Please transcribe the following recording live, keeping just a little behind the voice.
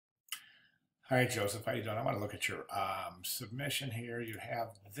Hi, Joseph. How you doing? I want to look at your submission here. You have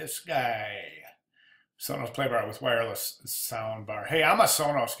this guy, Sonos Playbar with wireless sound bar. Hey, I'm a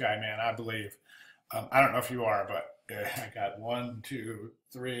Sonos guy, man. I believe. I don't know if you are, but I got one, two,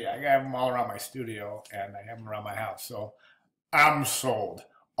 three. I have them all around my studio, and I have them around my house. So I'm sold.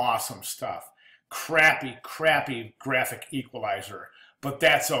 Awesome stuff. Crappy, crappy graphic equalizer, but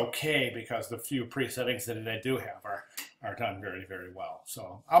that's okay because the few presettings that I do have are done very, very well.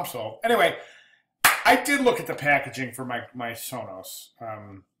 So I'm sold. Anyway. I did look at the packaging for my Sonos.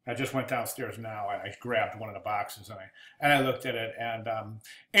 I just went downstairs now and I grabbed one of the boxes and I looked at it and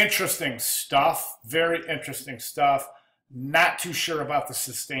interesting stuff, very interesting stuff. Not too sure about the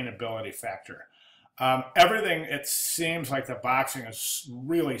sustainability factor. Everything, it seems like the boxing is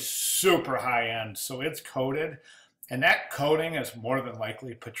really super high end, so it's coated, and that coating is more than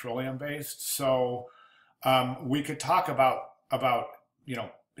likely petroleum based. So we could talk about you know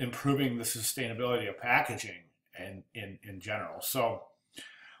improving the sustainability of packaging and in general. So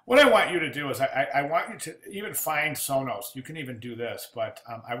what I want you to do is I want you to even find Sonos. You can even do this, but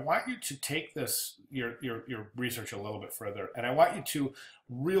I want you to take this your research a little bit further, and I want you to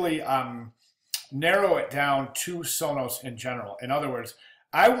really narrow it down to Sonos in general. In other words,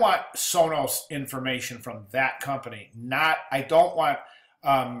 I want Sonos information from that company. I don't want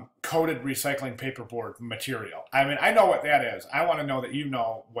coated recycling paperboard material. I mean, I know what that is. I want to know that you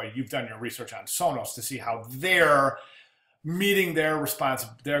know what you've done your research on Sonos to see how they're meeting their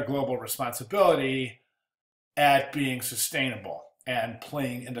global responsibility at being sustainable and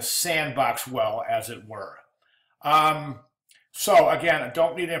playing in the sandbox well, as it were. So again, I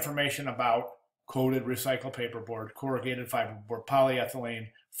don't need information about coated recycled paperboard, corrugated fiberboard, polyethylene,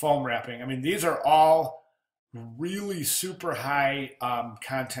 foam wrapping. I mean, these are all really super high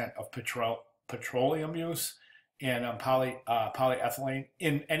content of petroleum use and polyethylene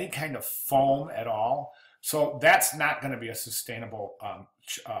in any kind of foam at all. So that's not going to be a sustainable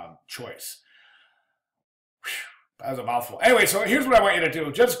choice. Whew, that was a mouthful. Anyway, so here's what I want you to do.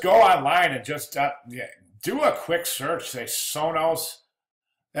 Just go online and just do a quick search. Say Sonos.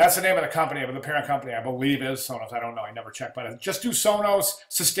 That's the name of the company, but the parent company, I believe, is Sonos. I don't know. I never checked, but just do Sonos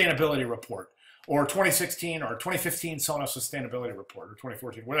Sustainability Report, or 2016 or 2015 Sonos Sustainability Report, or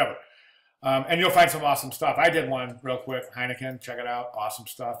 2014, whatever. And you'll find some awesome stuff. I did one real quick, Heineken, check it out, awesome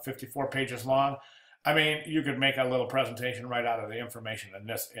stuff, 54 pages long. I mean, you could make a little presentation right out of the information in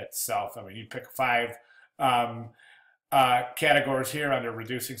this itself. I mean, you pick 5 categories here under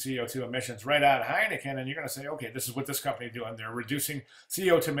reducing CO2 emissions right out of Heineken, and you're going to say, okay, this is what this company is doing. They're reducing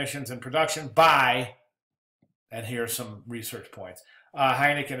CO2 emissions in production by, and here's some research points.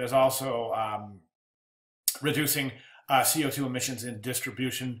 Heineken is also reducing CO2 emissions in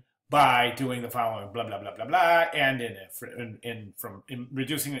distribution by doing the following, blah, blah, blah, blah, blah, and in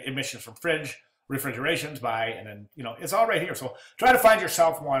reducing emissions from refrigerations by, and then, it's all right here. So try to find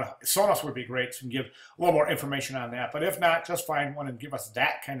yourself one. Sonos would be great to give a little more information on that. But if not, just find one and give us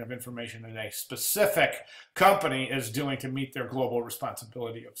that kind of information that a specific company is doing to meet their global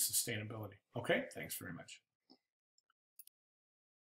responsibility of sustainability. Okay, thanks very much.